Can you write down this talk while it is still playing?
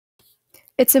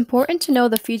It's important to know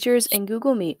the features in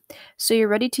Google Meet so you're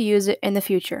ready to use it in the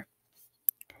future.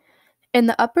 In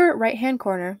the upper right-hand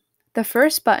corner, the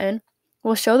first button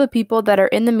will show the people that are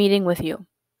in the meeting with you.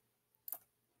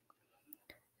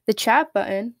 The chat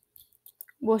button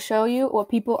will show you what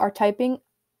people are typing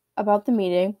about the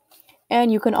meeting,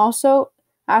 and you can also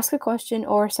ask a question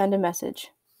or send a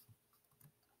message.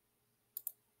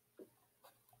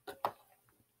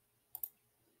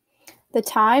 The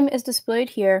time is displayed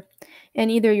here, and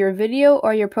either your video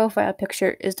or your profile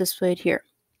picture is displayed here.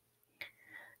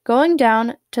 Going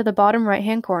down to the bottom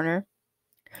right-hand corner,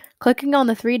 clicking on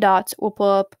the three dots will pull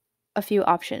up a few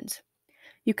options.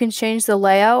 You can change the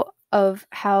layout of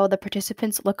how the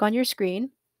participants look on your screen.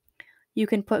 You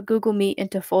can put Google Meet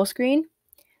into full screen.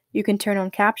 You can turn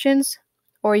on captions,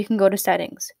 or you can go to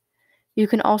settings. You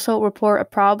can also report a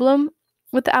problem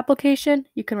with the application.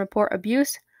 You can report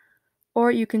abuse, or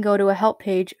you can go to a help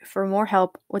page for more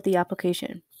help with the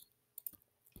application.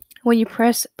 When you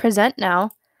press Present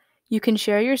Now, you can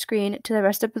share your screen to the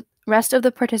rest of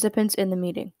the participants in the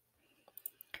meeting.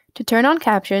 To turn on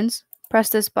captions, press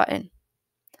this button.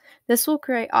 This will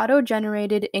create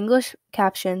auto-generated English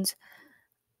captions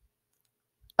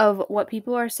of what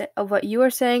you are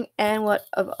saying and what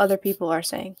of other people are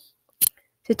saying.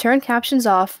 To turn captions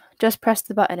off, just press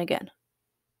the button again.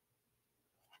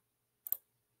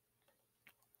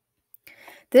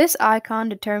 This icon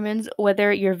determines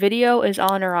whether your video is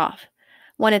on or off.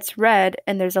 When it's red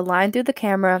and there's a line through the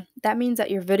camera, that means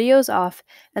that your video is off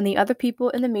and the other people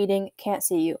in the meeting can't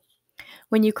see you.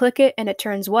 When you click it and it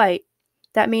turns white,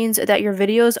 that means that your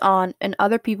video is on and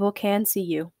other people can see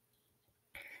you.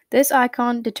 This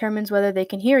icon determines whether they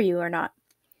can hear you or not.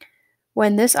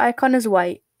 When this icon is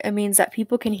white, it means that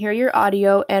people can hear your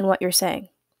audio and what you're saying.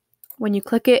 When you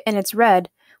click it and it's red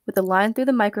with a line through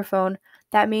the microphone,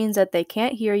 that means that they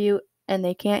can't hear you and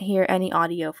they can't hear any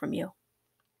audio from you.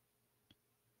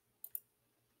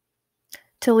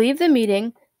 To leave the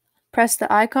meeting, press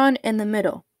the icon in the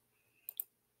middle.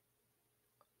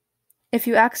 If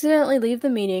you accidentally leave the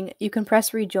meeting, you can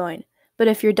press rejoin, but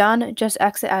if you're done, just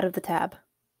exit out of the tab.